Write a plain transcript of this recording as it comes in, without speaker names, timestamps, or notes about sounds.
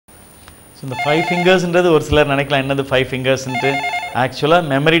இந்த 5 ஃபிங்கர்ஸ்ன்றது ஒரு சிலர் நினைக்கலாம் என்னது 5 ஃபிங்கர்ஸ்ன்ட்டு. ஆக்சுவலாக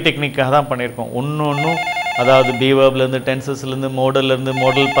மெமரி டெக்னிக்காக தான் பண்ணியிருக்கோம். ஒன்றும் அதாவது பீவர்ப்லேருந்து டென்சஸ்லேருந்து மோடல்லேருந்து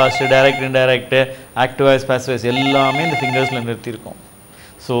modal past direct indirect active voice passive voice எல்லாமே இந்த ஃபிங்கர்ஸில் நிறுத்தியிருக்கோம்.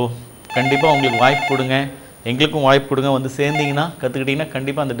 ஸோ கண்டிப்பாக உங்களுக்கு வாய்ப்பு கொடுங்க, எங்களுக்கும் வாய்ப்பு கொடுங்க. வந்து சேர்ந்தீங்கன்னா கற்றுக்கிட்டிங்கன்னா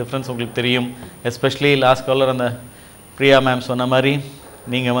கண்டிப்பாக அந்த டிஃப்ரென்ஸ் உங்களுக்கு தெரியும். எஸ்பெஷலி லாஸ்ட் காலர் அந்த பிரியா மேம் சொன்ன மாதிரி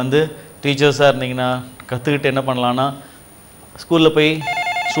நீங்கள் வந்து டீச்சர்ஸாக இருந்தீங்கன்னா கற்றுக்கிட்டு என்ன பண்ணலான்னா ஸ்கூலில் போய்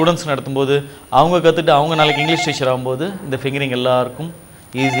ஸ்டூடெண்ட்ஸ் நடத்தும்போது அவங்க கற்றுட்டு அவங்க நாளைக்கு இங்கிலீஷ் டீச்சர் ஆகும்போது இந்த ஃபிங்கரிங் எல்லாருக்கும்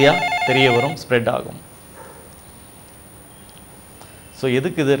ஈஸியாக தெரிய வரும், ஸ்ப்ரெட் ஆகும். ஸோ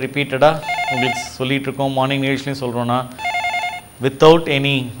எதுக்கு இது ரிப்பீட்டடாக உங்களுக்கு சொல்லிகிட்ருக்கோம், மார்னிங் நிகழ்ச்சிலையும் சொல்கிறோன்னா without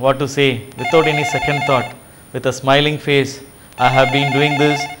any what to say, without any second thought, with a smiling face, I have been doing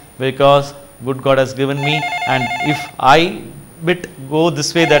this because good God has given me, and if I bit go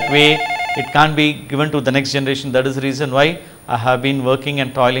this way that way it can't be given to the next generation. That is the reason why I have been working and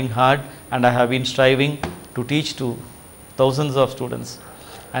toiling hard, and I have been striving to teach to thousands of students.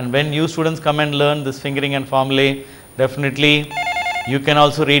 And when you students come and learn this fingering and formulae, definitely you can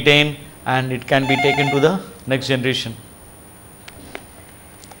also retain and it can be taken to the next generation.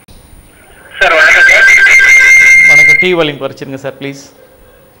 Sir, வணக்கம். TV volume குறைச்சிருங்க sir please.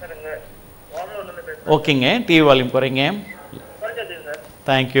 ஓகேங்க, TV volume குறைங்க.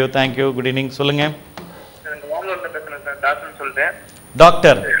 Thank you thank you. Good evening. சொல்லுங்கள்.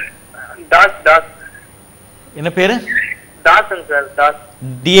 Doctor என்ன பேர்? தாஸ்ங்க sir. Das.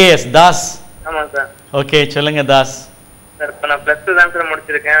 DAS Das. ஆமாம் sir. Okay சொல்லுங்க Das. Sir இப்போ நான் +2 தான் சார்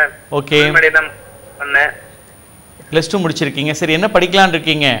முடிச்சிருக்கேன். ஓகே. தான் பண்ணேன். +2 முடிச்சிருக்கீங்க. சரி, என்ன படிக்கலான்னு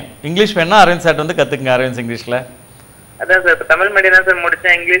இருக்கீங்க? இங்கிலீஷ் வேணா அரவிந்த் சார் வந்து கற்றுக்குங்க. அரவிந்த் இங்கிலீஷில் அதான் சார் இப்போ தமிழ் மீடியம் தான் சார்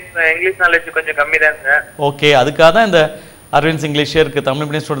முடித்தேன். இங்கிலீஷ் நாலேஜ் கொஞ்சம் கம்மி தான் சார். ஓகே, அதுக்காக தான் இந்த அரவிந்த் இங்கிலீஷே இருக்குது. தமிழ்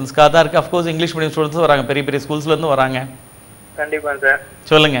மீடியம் ஸ்டூடெண்ட்ஸ்க்காக தான் இருக்குது. அஃப்கோர்ஸ் இங்கிலீஷ் மீடியம் ஸ்டூடெண்ட்ஸும் வராங்க, பெரிய பெரிய ஸ்கூல்ஸ்லேருந்து வராங்க. கண்டிப்பாக சார்.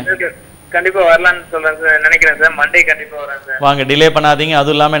 சொல்லுங்கள். கண்டிப்பாக வரலான்னு சொல்கிறேன் சார், நினைக்கிறேன் சார். மண்டே கண்டிப்பாக வரேன் சார். வாங்க, டிலே பண்ணாதீங்க.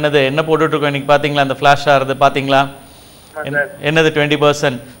 அதுவும் இல்லாமல் என்ன போட்டுட்ருக்கோம் இன்றைக்கி பார்த்தீங்களா? அந்த ஃப்ளாஷ் ஆகிறது பார்த்தீங்களா? என்னது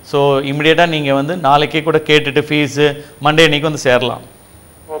 20%. ஸோ இமிடியேட்டாக நீங்கள் வந்து நாளைக்கே கூட கேட்டுட்டு ஃபீஸு மண்டே அன்றைக்கி வந்து சேரலாம்.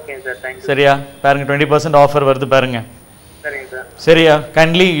 Okay sir, thank you. சரியா? பாருங்கள், 20% ஆஃபர் வருது பாருங்கள். சரிங்க சார். சரியா?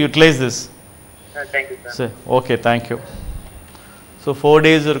 Kindly utilise this. Thank you sir. சரி, ஓகே, தேங்க்யூ. ஸோ 4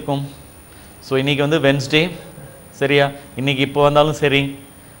 days இருக்கும். ஸோ இன்றைக்கி வந்து வென்ஸ்டே. சரியா? இன்றைக்கி இப்போ வந்தாலும் சரி,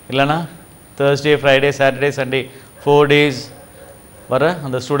 இல்லைனா Thursday, Friday, Saturday, Sunday 4 days வர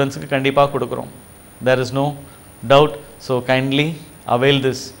அந்த ஸ்டூடெண்ட்ஸுக்கு கண்டிப்பாக கொடுக்குறோம். There is no doubt. So kindly avail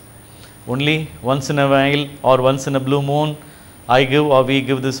this. Only once in a while or once in a blue moon I give or we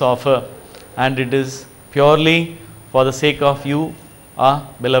give this offer, and it is purely for the sake of you, our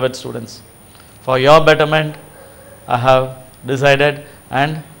beloved students. For your betterment I have decided,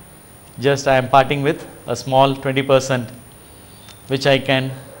 and just I am parting with a small 20% which I can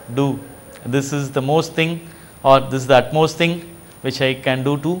do. This is the most thing, or this is the utmost thing which I can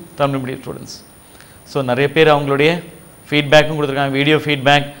do to Tamil medium students. So நிறைய பேர் அவங்களுடைய ஃபீட்பேக்கும் கொடுத்துருக்காங்க, video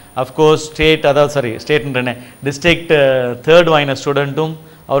feedback. Of course ஸ்டேட்ன்றேன் district 3rd வாங்கின ஸ்டூடெண்ட்டும்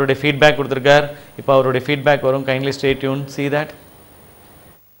அவருடைய feedback கொடுத்துருக்கார். இப்போ அவருடைய feedback வரும். Kindly stay tune, see that.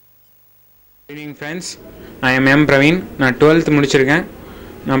 Good evening friends, நான் எம் பிரவீன். நான் 12th முடிச்சிருக்கேன்.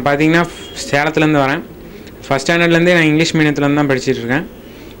 நான் பார்த்தீங்கன்னா சேலத்துலேருந்து வரேன். ஃபஸ்ட் ஸ்டாண்டர்ட்லேருந்தே நான் இங்கிலீஷ் மீடியத்துலேருந்து தான் படிச்சுட்டு இருக்கேன்.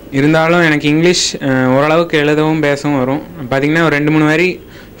 இருந்தாலும் எனக்கு இங்கிலீஷ் ஓரளவுக்கு எழுதவும் பேசவும் வரும். பார்த்திங்கன்னா ஒரு 2-3 வரி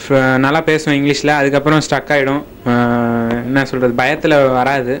நல்லா பேசுவேன் இங்கிலீஷில். அதுக்கப்புறம் ஸ்டக் ஆகிடும். என்ன சொல்கிறது, பயத்தில்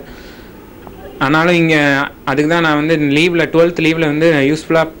வராது. ஆனாலும் இங்கே அதுக்கு தான் நான் வந்து லீவில் 12th லீவில் வந்து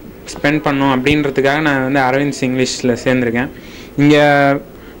யூஸ்ஃபுல்லாக ஸ்பெண்ட் பண்ணோம் அப்படின்றதுக்காக நான் வந்து அரவிந்த் இங்கிலீஷில் சேர்ந்துருக்கேன். இங்கே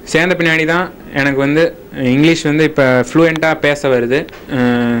சேர்ந்த பின்னாடி தான் எனக்கு வந்து இங்கிலீஷ் வந்து இப்போ ஃப்ளூயண்ட்டாக பேச வருது.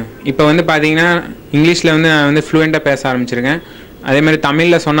 இப்போ வந்து பார்த்திங்கன்னா இங்கிலீஷில் வந்து நான் வந்து ஃப்ளூயண்ட்டாக பேச ஆரம்பிச்சிருக்கேன். அதே மாதிரி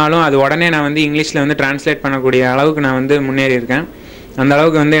தமிழில் சொன்னாலும் அது உடனே நான் வந்து இங்கிலீஷில் வந்து ட்ரான்ஸ்லேட் பண்ணக்கூடிய அளவுக்கு நான் வந்து முன்னேறி இருக்கேன். அந்த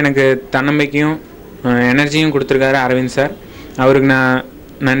அளவுக்கு வந்து எனக்கு தன்னம்பிக்கையும் எனர்ஜியும் கொடுத்துருக்காரு அரவிந்த் சார். அவருக்கு நான்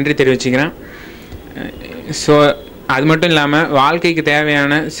நன்றி தெரிவிச்சுக்கிறேன். ஸோ அது மட்டும் இல்லாமல் வாழ்க்கைக்கு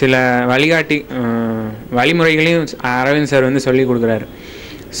தேவையான சில வழிமுறைகளையும் அரவிந்த் சார் வந்து சொல்லி கொடுக்குறாரு.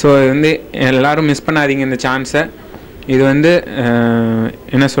 ஸோ இது வந்து எல்லோரும் மிஸ் பண்ணாதீங்க இந்த சான்ஸை. இது வந்து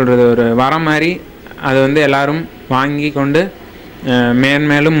என்ன சொல்கிறது, ஒரு வரம் மாதிரி. அதை வந்து எல்லோரும் வாங்கி கொண்டு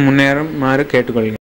மேன்மேலும் முன்னேறுமாறு கேட்டுக்கொள்கிறேன்.